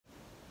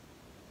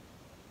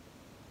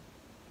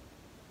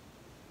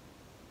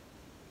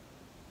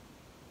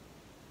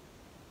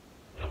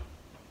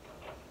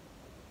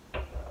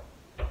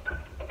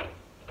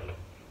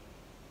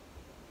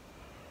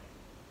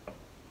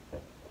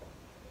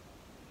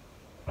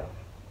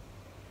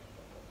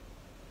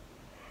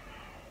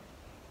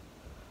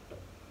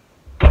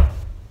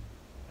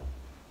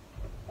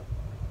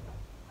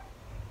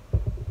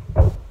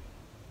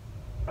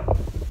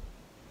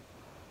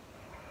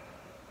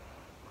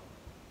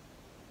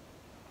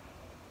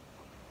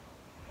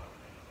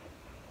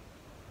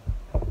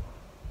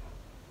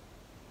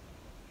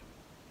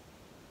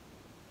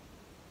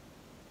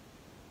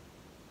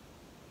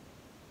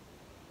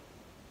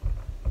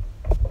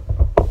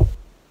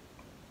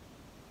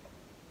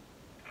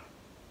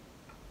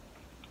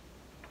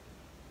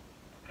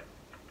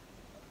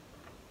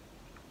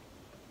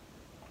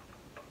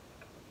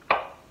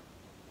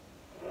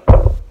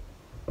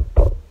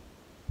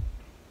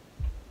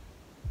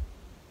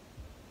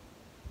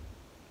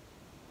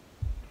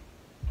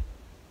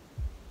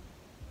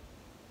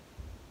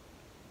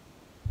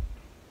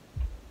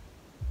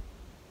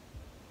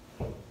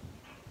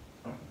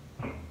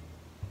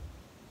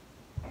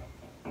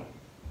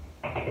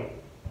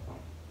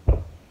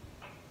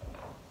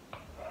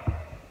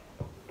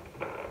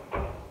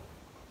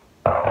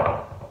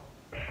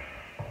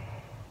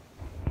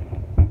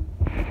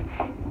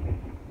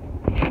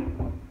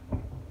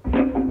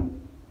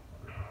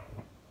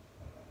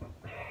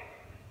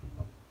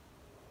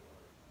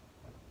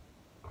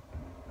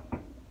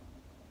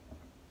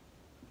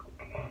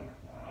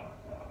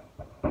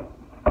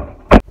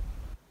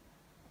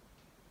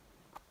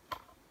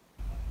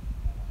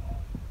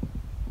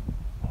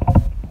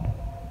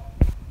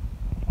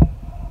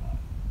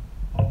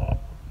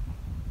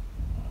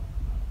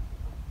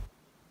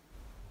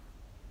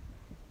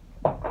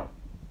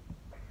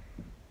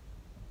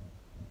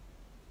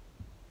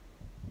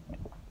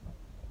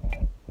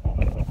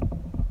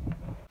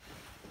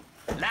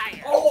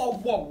liar! Oh,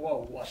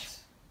 whoa, what?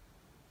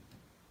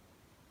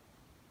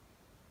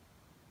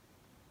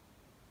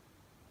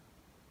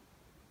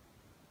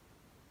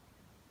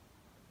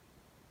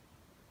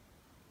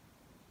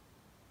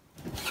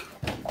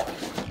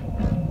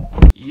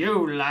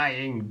 You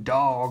lying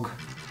dog.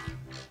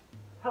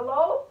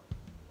 Hello?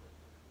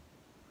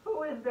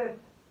 Who is this?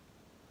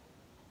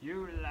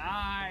 You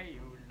lie,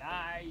 you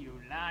lie,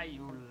 you lie,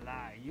 you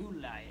lie. You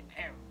lie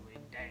every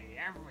day,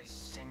 every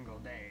single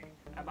day,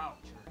 about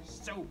your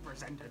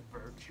so-presented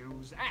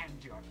virtues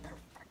and your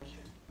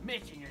perfection,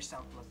 making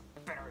yourself look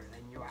better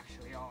than you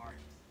actually are.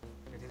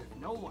 Because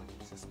if no one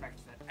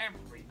suspects that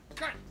every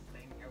good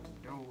thing you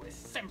do is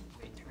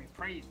simply to be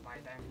praised by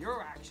them,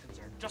 your actions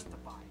are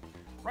justified,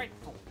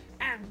 rightful,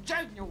 and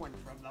genuine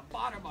from the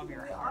bottom of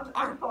your heart.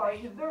 I'm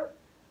sorry,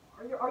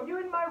 are you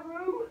in my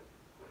room?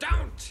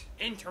 Don't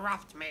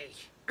interrupt me.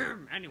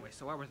 Anyway,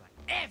 so where was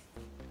I? If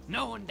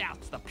no one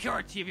doubts the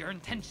purity of your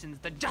intentions,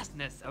 the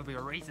justness of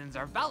your reasons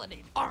are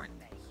validated, aren't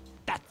they?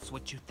 That's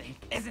what you think,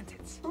 isn't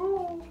it?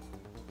 Who?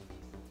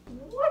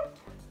 What?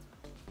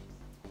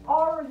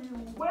 Are you?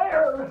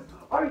 Where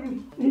are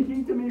you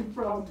speaking to me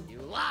from? You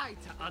lie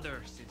to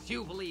others since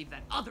you believe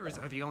that others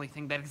are the only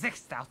thing that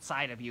exists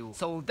outside of you.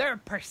 So their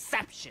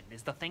perception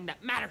is the thing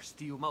that matters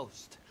to you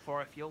most.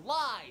 For if you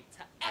lie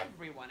to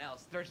everyone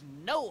else, there's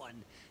no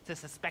one to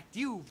suspect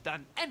you've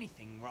done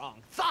anything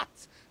wrong,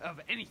 thought of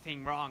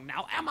anything wrong.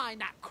 Now, am I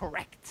not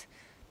correct,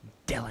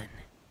 Dylan?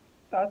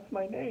 That's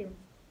my name.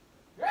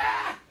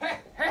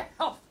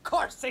 Of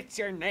course it's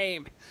your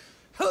name.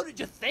 Who did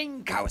you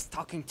think I was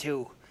talking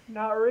to?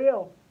 Not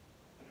real.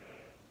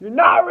 You're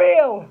not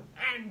real!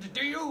 And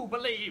do you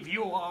believe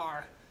you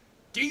are?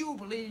 Do you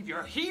believe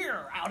you're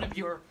here out of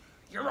your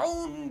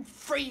own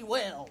free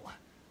will?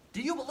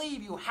 Do you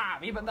believe you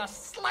have even the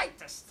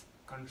slightest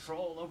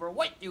control over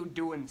what you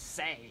do and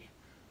say?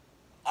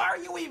 Are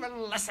you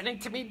even listening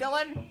to me,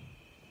 Dylan?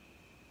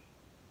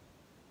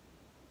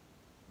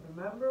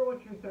 Remember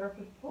what your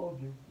therapist told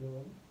you,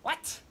 Dylan.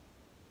 What?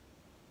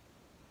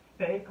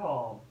 Stay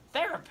calm.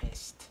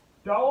 Therapist?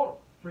 Don't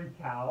freak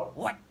out.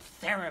 What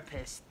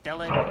therapist,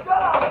 Dylan? Shut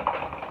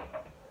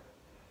up!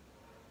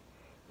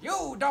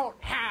 You don't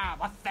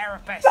have a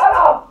therapist! Shut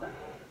up!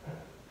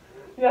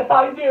 Yes,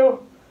 I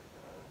do.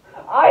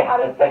 I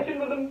had a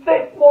session with him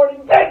this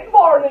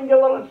morning, you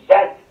little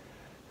shit!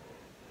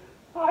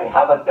 I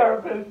have a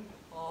therapist.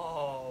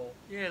 Oh,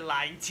 you're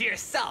lying to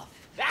yourself.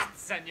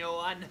 That's a new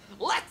one.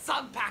 Let's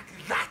unpack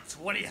that.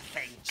 What do you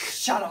think?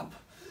 Shut up!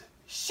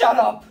 Shut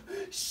up!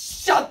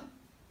 Shut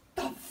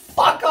the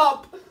fuck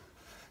up!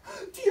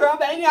 Do you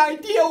have any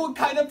idea what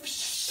kind of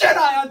shit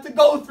I had to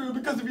go through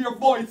because of your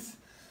voice?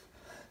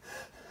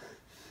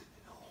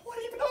 What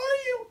even are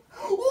you?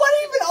 What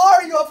even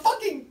are you? A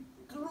fucking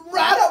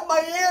rat up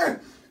my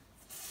ear?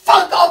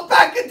 Fuck off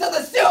back into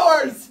the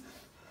sewers!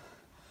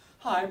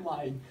 I'm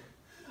lying.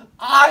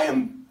 I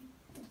am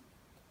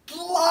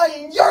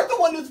lying. You're the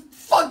one who's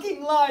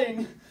fucking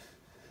lying.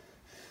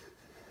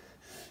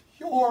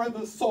 You're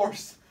the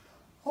source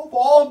of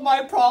all of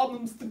my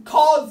problems, the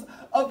cause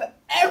of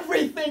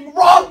everything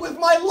wrong with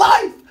my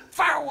life.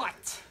 For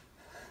what?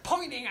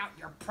 Pointing out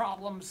your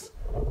problems?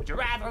 Would you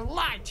rather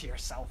lie to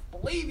yourself,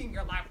 believing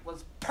your life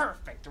was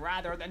perfect,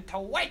 rather than to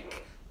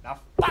wake the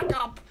fuck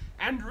up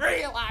and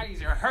realize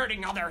you're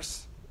hurting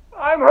others?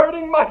 I'm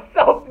hurting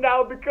myself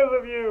now because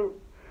of you.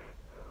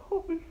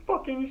 Holy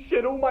fucking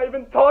shit, who am I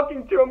even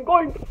talking to? I'm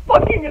going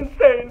fucking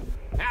insane.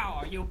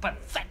 Now, you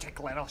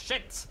pathetic little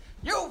shits.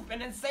 You've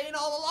been insane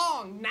all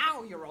along.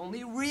 Now you're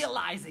only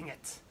realizing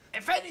it.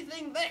 If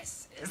anything,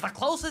 this is the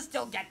closest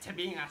you'll get to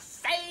being a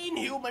sane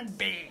human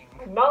being.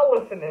 I'm not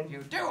listening.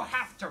 You do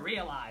have to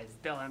realize,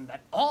 Dylan,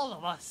 that all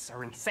of us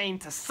are insane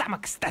to some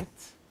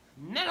extent.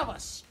 None of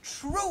us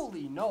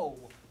truly know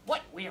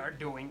what we are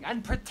doing,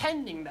 and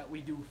pretending that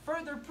we do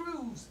further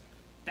proves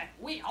that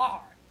we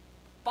are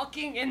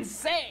fucking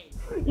insane.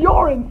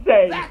 You're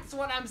insane. That's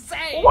what I'm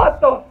saying.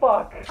 What the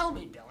fuck? Tell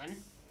me, Dylan,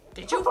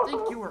 did you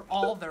think you were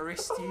all there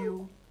is to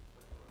you?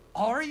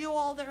 Are you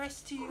all there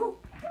is to you?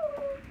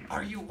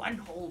 Are you one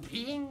whole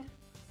being?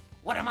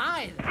 What am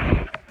I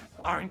then?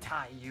 Aren't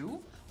I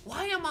you?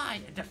 Why am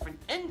I a different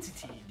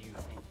entity, do you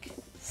think?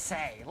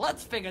 Say,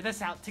 let's figure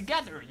this out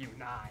together, you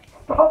and I.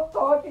 Stop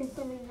talking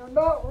to me. You're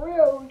not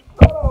real.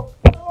 Shut up.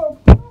 Shut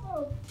up. Shut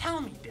up.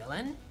 Tell me,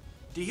 Dylan,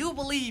 do you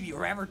believe you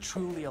were ever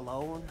truly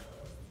alone?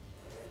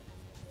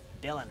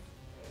 Dylan,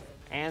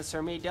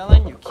 answer me,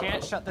 Dylan. You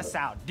can't shut this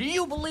out. Do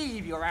you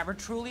believe you were ever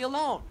truly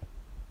alone?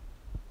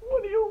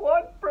 What do you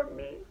want from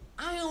me?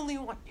 I only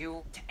want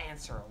you to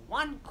answer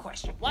one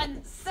question.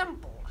 One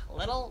simple,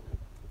 little,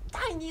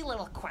 tiny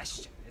little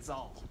question is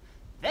all.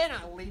 Then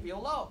I'll leave you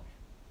alone.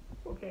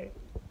 Okay.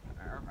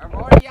 I've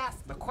already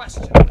asked the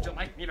question. Would you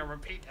like me to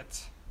repeat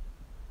it?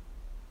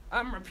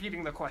 I'm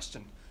repeating the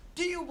question.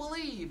 Do you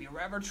believe you were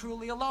ever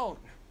truly alone?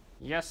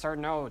 Yes or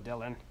no,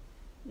 Dylan?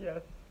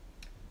 Yes.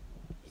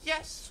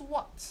 Yes,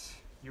 what?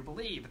 You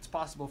believe it's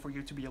possible for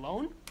you to be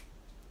alone?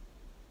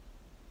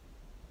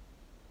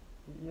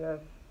 Yes.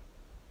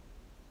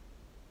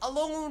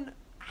 Alone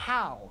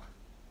how?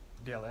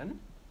 Dylan.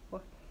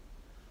 What?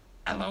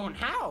 Alone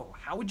how?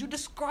 How would you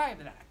describe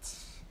that?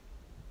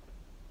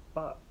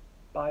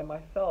 By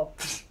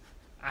myself.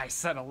 I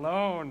said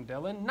alone,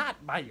 Dylan,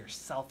 not by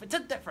yourself. It's a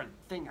different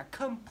thing, a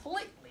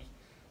completely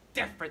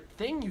different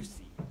thing, you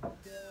see.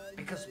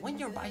 Because when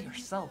you're by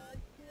yourself,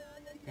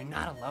 you're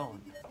not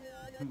alone.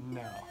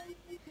 No.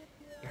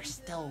 You're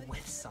still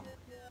with someone.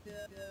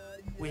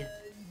 With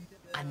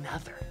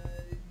another.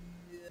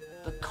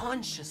 The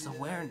conscious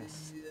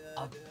awareness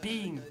of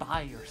being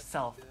by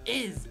yourself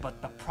is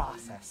but the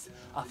process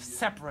of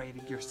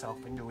separating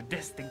yourself into a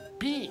distinct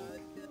being.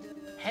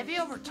 Have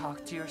you ever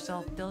talked to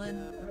yourself,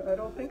 Dylan? I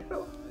don't think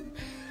so.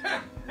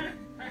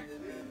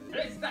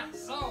 Is that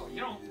so?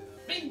 You don't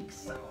think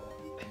so?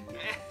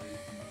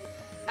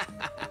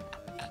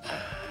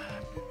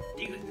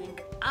 Do you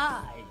think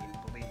I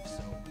believe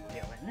so,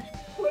 Dylan?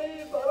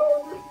 Please, I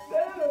don't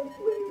understand.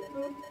 Please,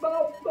 just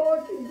stop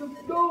talking.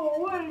 Just go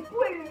away.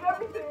 Please,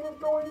 everything is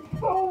going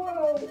so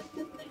well.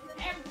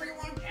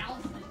 Everyone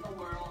else in the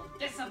world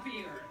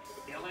disappeared.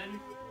 Dylan,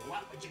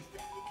 what would you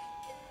think?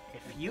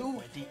 If you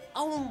were the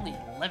only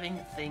living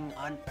thing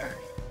on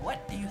Earth,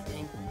 what do you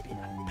think would be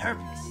the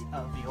purpose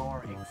of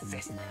your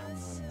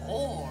existence?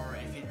 Or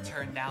if it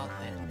turned out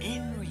that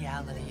in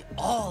reality,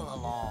 all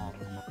along,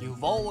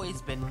 you've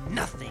always been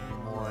nothing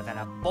more than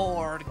a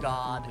bored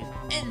god with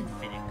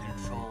infinite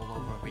control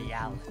over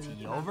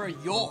reality, over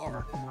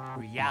your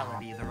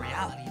reality, the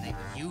reality that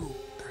you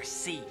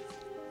perceive,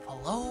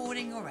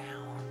 floating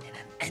around in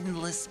an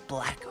endless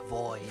black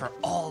void for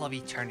all of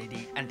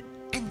eternity and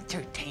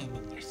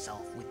entertaining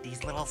yourself with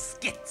these little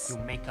skits you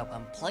make up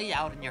and play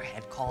out in your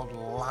head called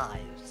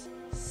lives.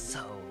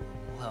 So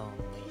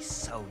lonely,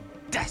 so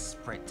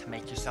desperate to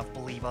make yourself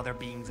believe other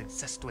beings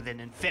exist within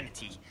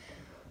infinity.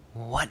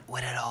 What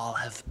would it all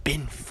have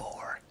been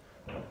for?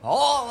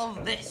 All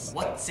of this,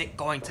 what's it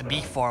going to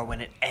be for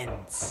when it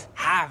ends?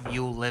 Have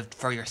you lived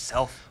for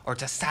yourself or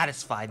to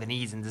satisfy the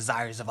needs and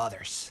desires of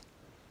others?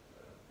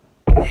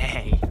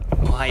 Hey,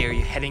 why are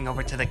you heading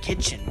over to the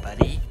kitchen,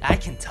 buddy? I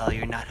can tell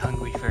you're not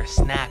hungry for a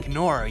snack,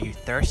 nor are you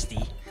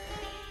thirsty.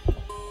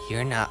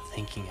 You're not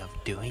thinking of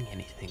doing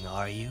anything,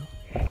 are you?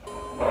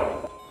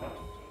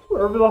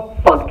 Wherever the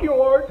fuck you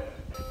are,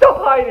 stop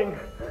hiding.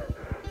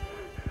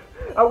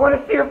 I want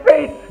to see your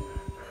face.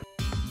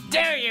 Do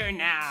you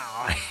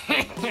now?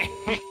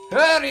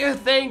 Who do you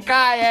think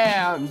I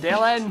am,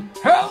 Dylan?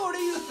 Who do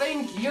you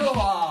think you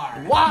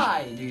are?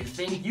 Why do you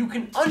think you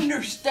can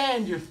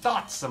understand your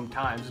thoughts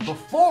sometimes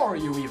before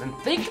you even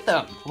think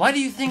them? Why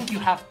do you think you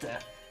have to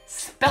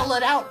spell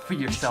it out for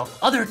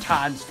yourself other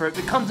times for it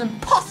becomes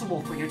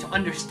impossible for you to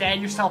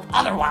understand yourself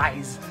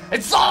otherwise?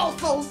 It's all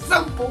so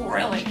simple,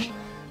 really.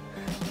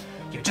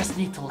 You just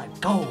need to let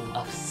go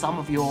of some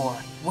of your,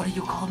 what do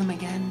you call them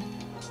again?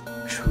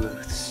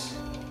 Truths.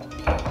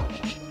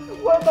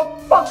 Where the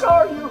fuck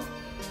are you?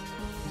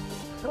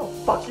 I'll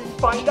fucking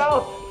find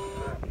out.